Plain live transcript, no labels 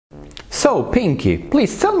So, Pinky,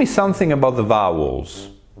 please tell me something about the vowels.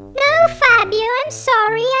 No, Fabio, I'm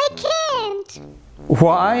sorry, I can't.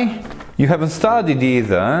 Why? You haven't studied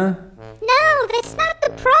either, eh? No, that's not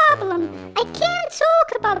the problem. I can't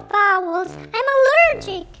talk about vowels. I'm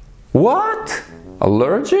allergic. What?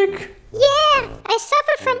 Allergic? Yeah, I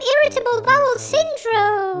suffer from irritable bowel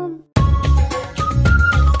syndrome.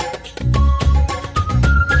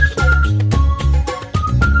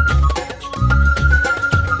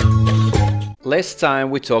 Last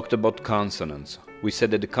time we talked about consonants. We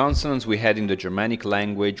said that the consonants we had in the Germanic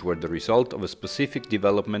language were the result of a specific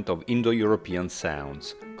development of Indo-European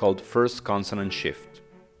sounds, called first consonant shift.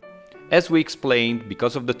 As we explained,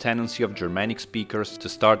 because of the tendency of Germanic speakers to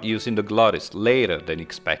start using the glottis later than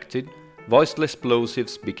expected, voiceless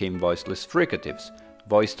plosives became voiceless fricatives,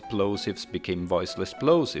 voiced plosives became voiceless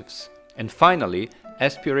plosives, and finally,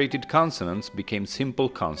 aspirated consonants became simple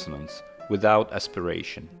consonants, without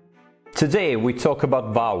aspiration. Today we talk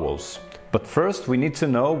about vowels, but first we need to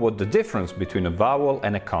know what the difference between a vowel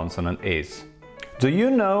and a consonant is. Do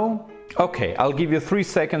you know? Okay, I'll give you 3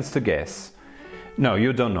 seconds to guess. No,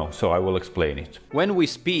 you don't know, so I will explain it. When we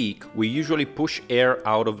speak, we usually push air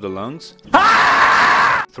out of the lungs,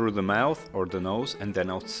 through the mouth or the nose and then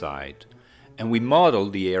outside. And we model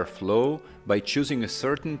the airflow by choosing a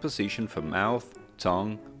certain position for mouth,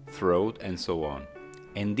 tongue, throat and so on.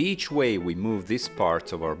 And each way we move these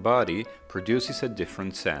parts of our body produces a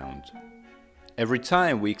different sound. Every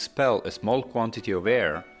time we expel a small quantity of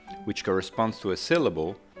air, which corresponds to a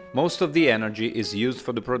syllable, most of the energy is used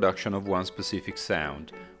for the production of one specific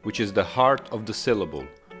sound, which is the heart of the syllable,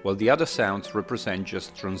 while the other sounds represent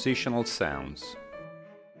just transitional sounds.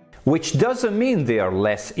 Which doesn't mean they are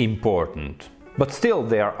less important, but still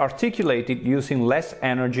they are articulated using less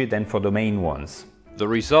energy than for the main ones. The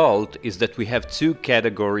result is that we have two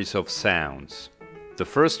categories of sounds. The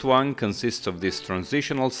first one consists of these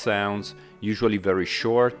transitional sounds, usually very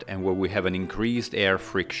short and where we have an increased air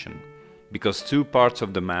friction, because two parts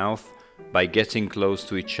of the mouth, by getting close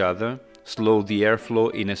to each other, slow the airflow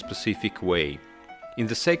in a specific way. In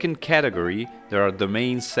the second category, there are the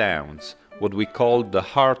main sounds, what we call the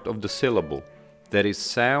heart of the syllable, that is,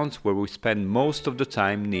 sounds where we spend most of the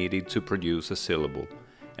time needed to produce a syllable,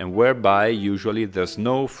 and whereby usually there's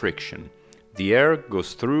no friction. The air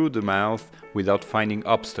goes through the mouth without finding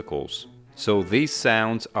obstacles. So these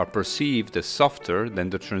sounds are perceived as softer than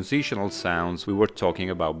the transitional sounds we were talking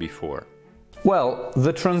about before. Well,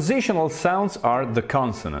 the transitional sounds are the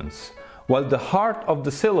consonants, while the heart of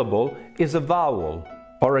the syllable is a vowel,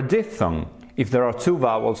 or a diphthong, if there are two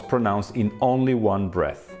vowels pronounced in only one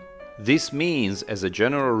breath. This means, as a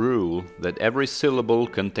general rule, that every syllable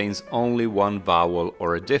contains only one vowel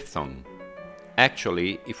or a diphthong.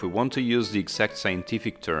 Actually, if we want to use the exact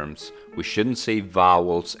scientific terms, we shouldn't say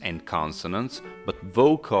vowels and consonants, but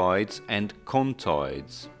vocoids and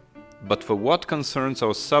contoids. But for what concerns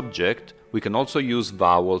our subject, we can also use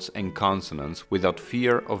vowels and consonants without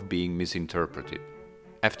fear of being misinterpreted.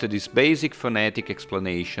 After this basic phonetic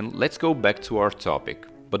explanation, let's go back to our topic.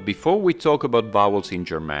 But before we talk about vowels in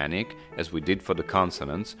Germanic, as we did for the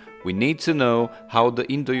consonants, we need to know how the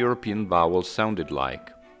Indo-European vowels sounded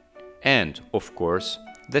like. And, of course,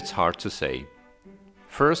 that's hard to say.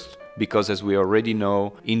 First, because as we already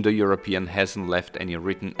know, Indo-European hasn't left any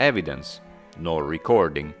written evidence, nor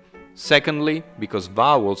recording. Secondly, because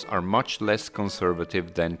vowels are much less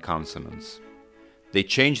conservative than consonants. They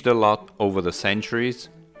changed a lot over the centuries,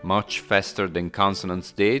 much faster than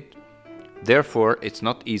consonants did. Therefore, it's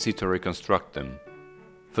not easy to reconstruct them.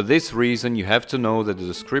 For this reason, you have to know that the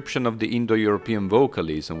description of the Indo-European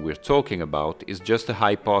vocalism we're talking about is just a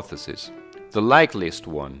hypothesis, the likeliest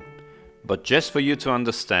one. But just for you to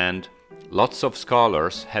understand, lots of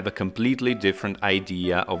scholars have a completely different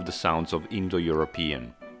idea of the sounds of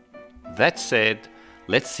Indo-European. That said,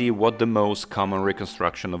 let's see what the most common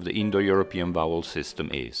reconstruction of the Indo-European vowel system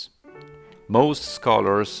is. Most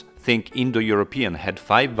scholars think Indo-European had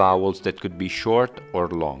 5 vowels that could be short or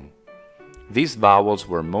long. These vowels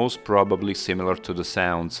were most probably similar to the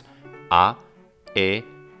sounds a, e,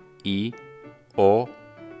 I, o,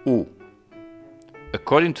 u.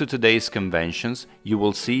 According to today's conventions, you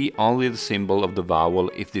will see only the symbol of the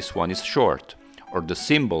vowel if this one is short, or the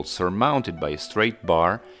symbol surmounted by a straight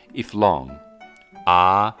bar if long.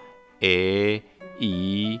 A, e,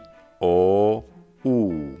 I, o,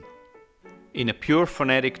 u. In a pure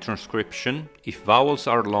phonetic transcription, if vowels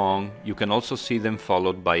are long, you can also see them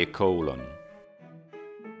followed by a colon.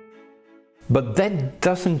 But that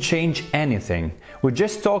doesn't change anything. We're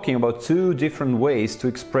just talking about 2 different ways to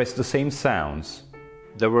express the same sounds.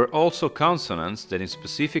 There were also consonants that in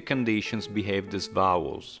specific conditions behaved as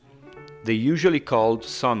vowels. they usually called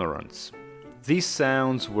sonorants. These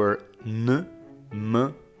sounds were n,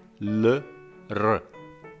 m, l, r.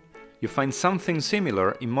 You find something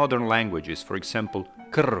similar in modern languages, for example,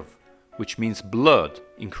 krv, which means blood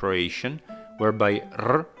in Croatian, whereby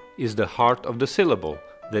r is the heart of the syllable,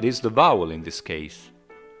 that is the vowel in this case.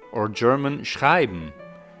 Or German schreiben,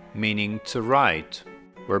 meaning to write,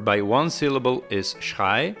 whereby one syllable is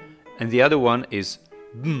schrei and the other one is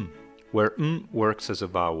bm, where m works as a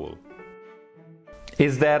vowel.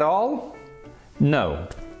 Is that all? No.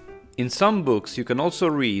 In some books you can also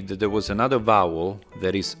read that there was another vowel,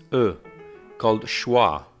 that is e, called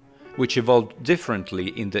schwa, which evolved differently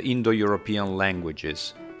in the Indo-European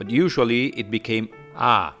languages, but usually it became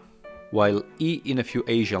a, while e in a few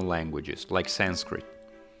Asian languages, like Sanskrit.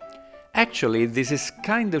 Actually, this is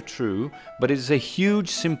kind of true, but it is a huge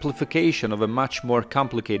simplification of a much more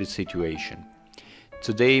complicated situation.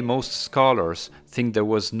 Today, most scholars think there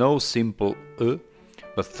was no simple e,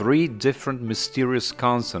 but three different mysterious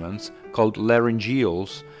consonants called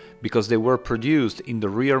laryngeals because they were produced in the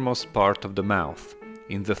rearmost part of the mouth,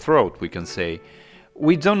 in the throat, we can say.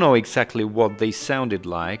 We don't know exactly what they sounded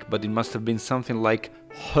like, but it must have been something like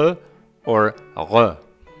h or r.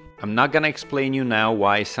 I'm not gonna explain you now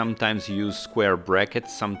why I sometimes use square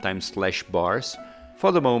brackets, sometimes slash bars.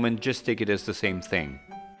 For the moment, just take it as the same thing.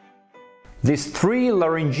 These three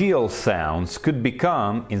laryngeal sounds could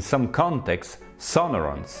become, in some contexts,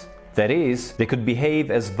 sonorants. That is, they could behave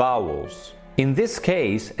as vowels. In this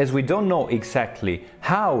case, as we don't know exactly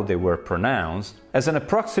how they were pronounced, as an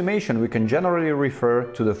approximation we can generally refer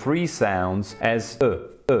to the three sounds as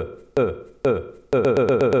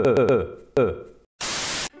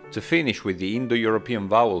To finish with the Indo-European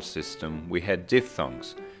vowel system, we had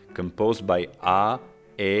diphthongs, composed by a,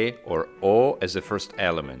 e or o as a first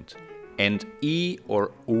element, and e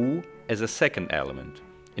or u as a second element,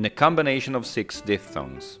 in a combination of 6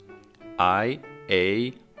 diphthongs: I,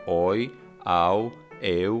 a, oi, au,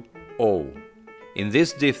 eu, o. In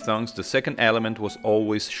these diphthongs, the second element was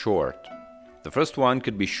always short. The first one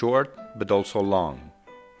could be short, but also long.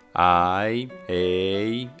 I,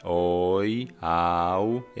 ei, oi,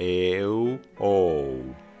 au, eu, o.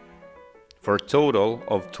 For a total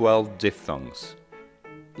of 12 diphthongs.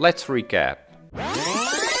 Let's recap.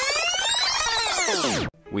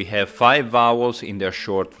 We have 5 vowels in their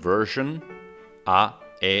short version, a,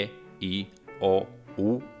 e, I, o,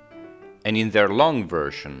 u, and in their long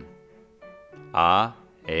version, a,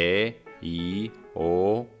 e, I,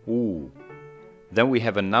 o, u. Then we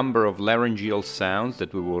have a number of laryngeal sounds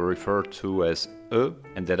that we will refer to as e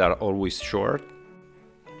and that are always short.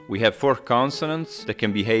 We have 4 consonants that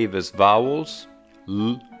can behave as vowels,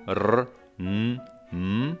 l, r, n,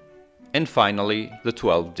 m, and finally the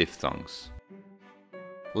 12 diphthongs.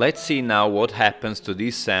 Let's see now what happens to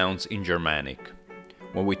these sounds in Germanic.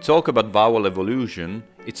 When we talk about vowel evolution,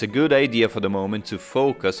 it's a good idea for the moment to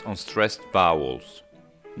focus on stressed vowels.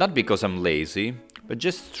 Not because I'm lazy, but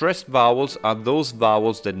just stressed vowels are those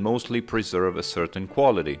vowels that mostly preserve a certain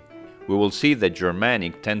quality. We will see that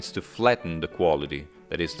Germanic tends to flatten the quality,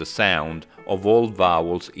 that is the sound, of all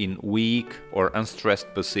vowels in weak or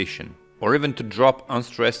unstressed position, or even to drop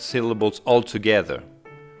unstressed syllables altogether,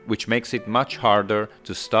 which makes it much harder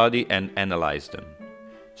to study and analyze them.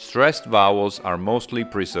 Stressed vowels are mostly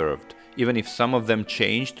preserved, even if some of them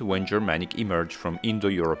changed when Germanic emerged from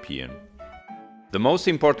Indo-European. The most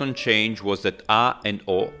important change was that a and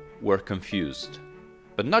o were confused.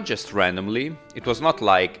 But not just randomly, it was not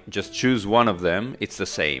like just choose one of them, it's the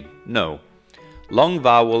same. No. Long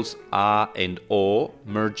vowels a and o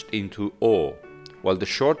merged into o, while the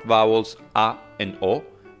short vowels a and o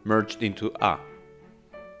merged into a.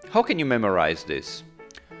 How can you memorize this?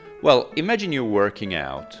 Well, imagine you're working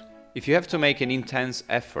out. If you have to make an intense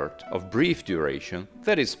effort of brief duration,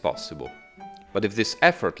 that is possible. But if this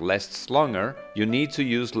effort lasts longer, you need to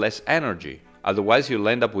use less energy, otherwise you'll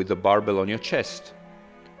end up with a barbell on your chest.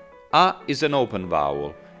 A is an open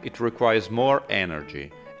vowel. It requires more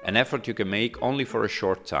energy, an effort you can make only for a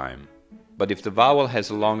short time. But if the vowel has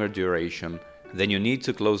a longer duration, then you need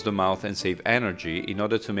to close the mouth and save energy in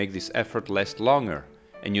order to make this effort last longer,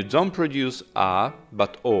 and you don't produce a,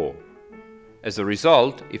 but o. As a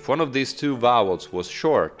result, if one of these 2 vowels was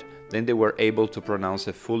short, then they were able to pronounce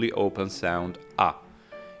a fully open sound a.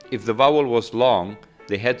 If the vowel was long,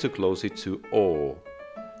 they had to close it to o.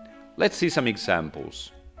 Let's see some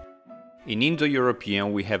examples. In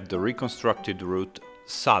Indo-European we have the reconstructed root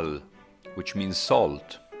sal, which means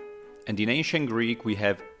salt. And in ancient Greek we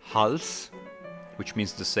have hals, which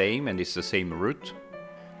means the same and is the same root.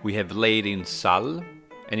 We have Latin sal,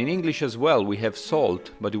 and in English as well we have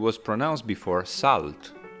salt, but it was pronounced before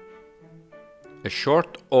salt. A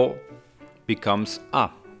short O becomes A,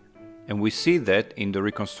 and we see that in the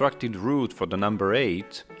reconstructed root for the number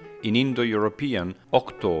 8 in Indo-European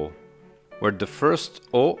octo, where the first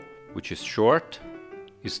O, which is short,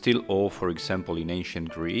 is still O, for example, in ancient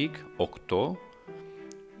Greek, octo,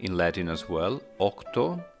 in Latin as well,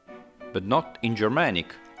 octo, but not in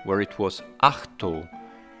Germanic, where it was achto,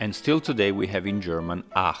 and still today we have in German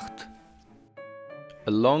acht.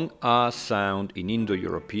 A long A sound in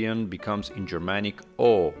Indo-European becomes in Germanic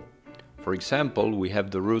O. For example, we have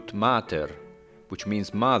the root mater, which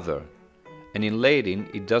means mother, and in Latin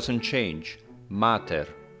it doesn't change, mater,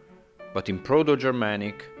 but in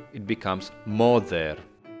Proto-Germanic it becomes mother.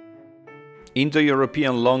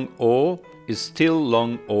 Indo-European long O is still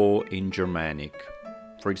long O in Germanic.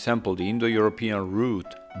 For example, the Indo-European root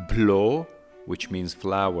blo, which means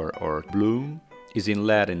flower or bloom, is in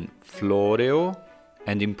Latin floreo,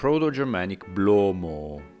 and in Proto-Germanic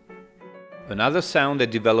blomo. Another sound that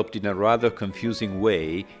developed in a rather confusing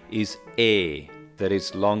way is E, that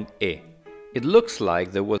is long E. It looks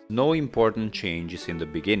like there was no important changes in the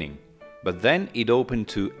beginning, but then it opened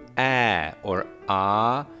to A or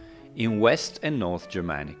A in West and North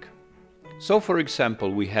Germanic. So for example,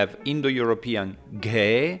 we have Indo-European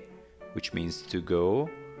ge, which means to go,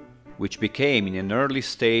 which became in an early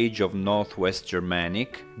stage of Northwest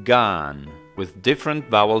Germanic gan, with different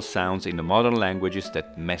vowel sounds in the modern languages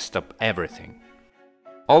that messed up everything.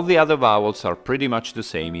 All the other vowels are pretty much the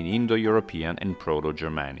same in Indo-European and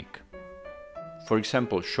Proto-Germanic. For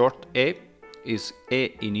example, short E is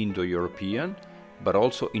E in Indo-European, but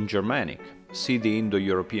also in Germanic. See the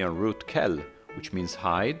Indo-European root kel, which means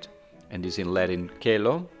hide, and is in Latin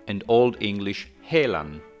kelo, and Old English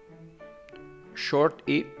helan. Short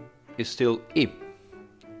I is still I.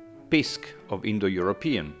 Pisk of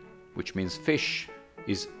Indo-European, which means fish,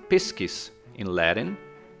 is piscis in Latin,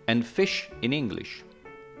 and fish in English.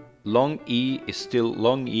 Long E is still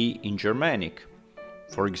long E in Germanic.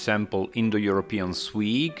 For example, Indo-European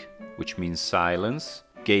swig, which means silence,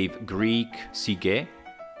 gave Greek sige,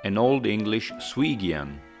 and Old English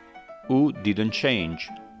swigian. U didn't change,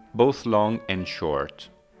 both long and short.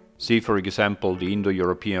 See for example the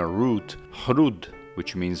Indo-European root hrud,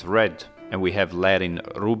 which means red, and we have Latin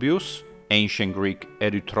rubius, ancient Greek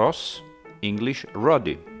erythros, English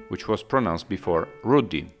ruddy, which was pronounced before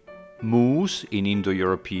ruddy. Moose in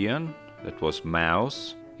Indo-European, that was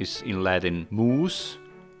mouse, is in Latin mus,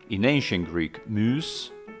 in ancient Greek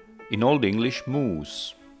mus, in Old English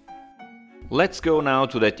moose. Let's go now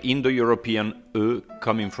to that Indo-European E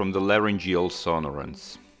coming from the laryngeal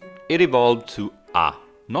sonorants. It evolved to A,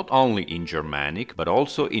 not only in Germanic, but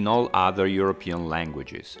also in all other European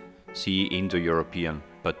languages. See Indo-European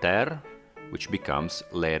pater, which becomes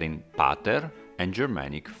Latin pater, and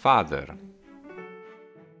Germanic father.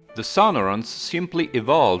 The sonorants simply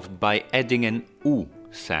evolved by adding an U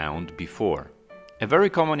sound before. A very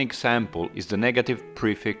common example is the negative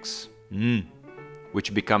prefix n,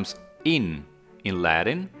 which becomes in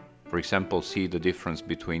Latin. For example, see the difference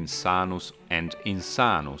between sanus and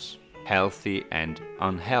insanus, healthy and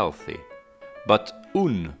unhealthy. But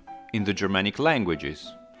un in the Germanic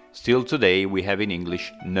languages. Still today we have in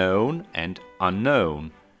English known and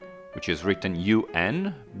unknown, which is written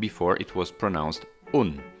un before it was pronounced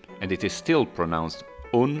un, and it is still pronounced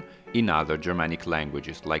un in other Germanic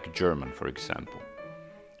languages, like German, for example.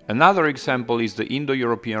 Another example is the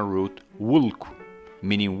Indo-European root wulk,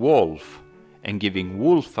 meaning wolf, and giving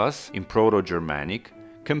wolfas in Proto-Germanic.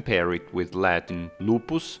 Compare it with Latin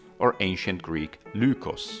lupus or ancient Greek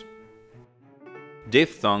lykos.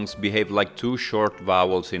 Diphthongs behave like two short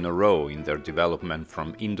vowels in a row in their development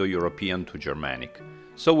from Indo-European to Germanic.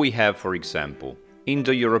 So we have, for example,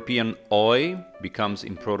 Indo-European oi becomes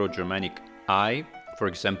in Proto-Germanic I. For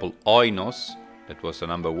example, oinos, that was the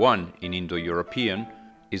number 1 in Indo-European,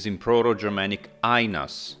 is in Proto-Germanic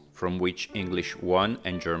einas, from which English 1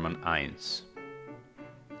 and German eins.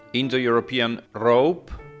 Indo-European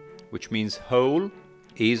rope, which means hole,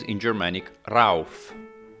 is in Germanic rauf.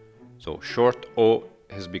 So short O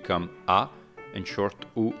has become A and short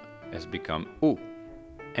U has become U.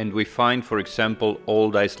 And we find, for example,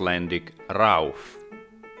 Old Icelandic rauf.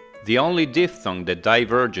 The only diphthong that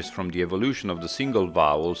diverges from the evolution of the single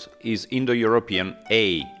vowels is Indo-European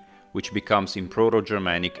A, which becomes in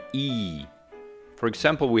Proto-Germanic E. For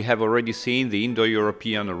example, we have already seen the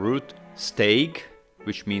Indo-European root steig,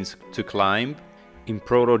 which means to climb, in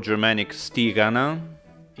Proto-Germanic stigana,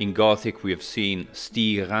 in Gothic we have seen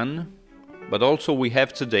stigan, but also we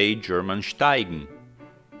have today German steigen.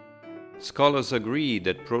 Scholars agree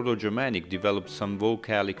that Proto-Germanic developed some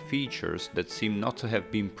vocalic features that seem not to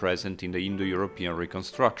have been present in the Indo-European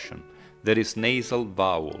reconstruction, that is, nasal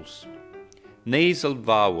vowels. Nasal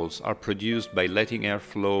vowels are produced by letting air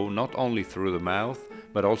flow not only through the mouth,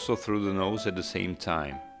 but also through the nose at the same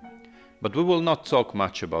time. But we will not talk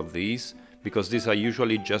much about these, because these are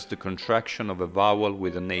usually just the contraction of a vowel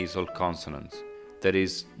with a nasal consonant, that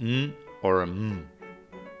is, n or m.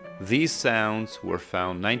 These sounds were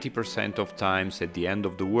found 90% of times at the end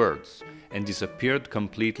of the words and disappeared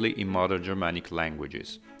completely in modern Germanic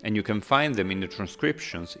languages. And you can find them in the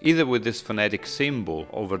transcriptions either with this phonetic symbol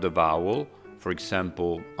over the vowel, for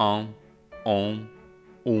example, on, or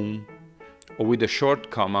with a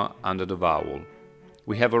short comma under the vowel.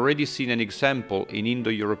 We have already seen an example in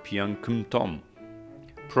Indo-European kumtom,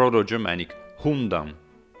 Proto-Germanic hundam.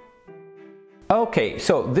 Okay,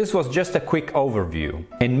 so this was just a quick overview,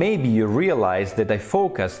 and maybe you realized that I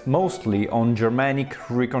focused mostly on Germanic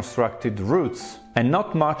reconstructed roots and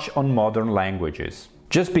not much on modern languages,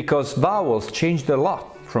 just because vowels changed a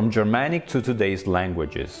lot from Germanic to today's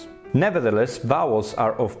languages. Nevertheless, vowels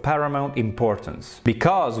are of paramount importance,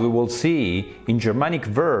 because we will see in Germanic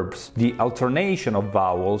verbs the alternation of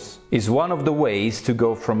vowels is one of the ways to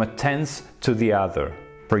go from a tense to the other.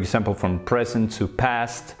 For example, from present to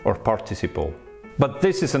past or participle. But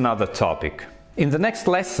this is another topic. In the next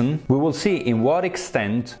lesson, we will see in what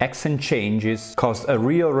extent accent changes caused a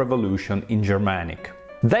real revolution in Germanic.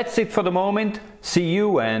 That's it for the moment. See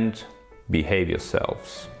you and behave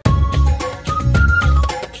yourselves.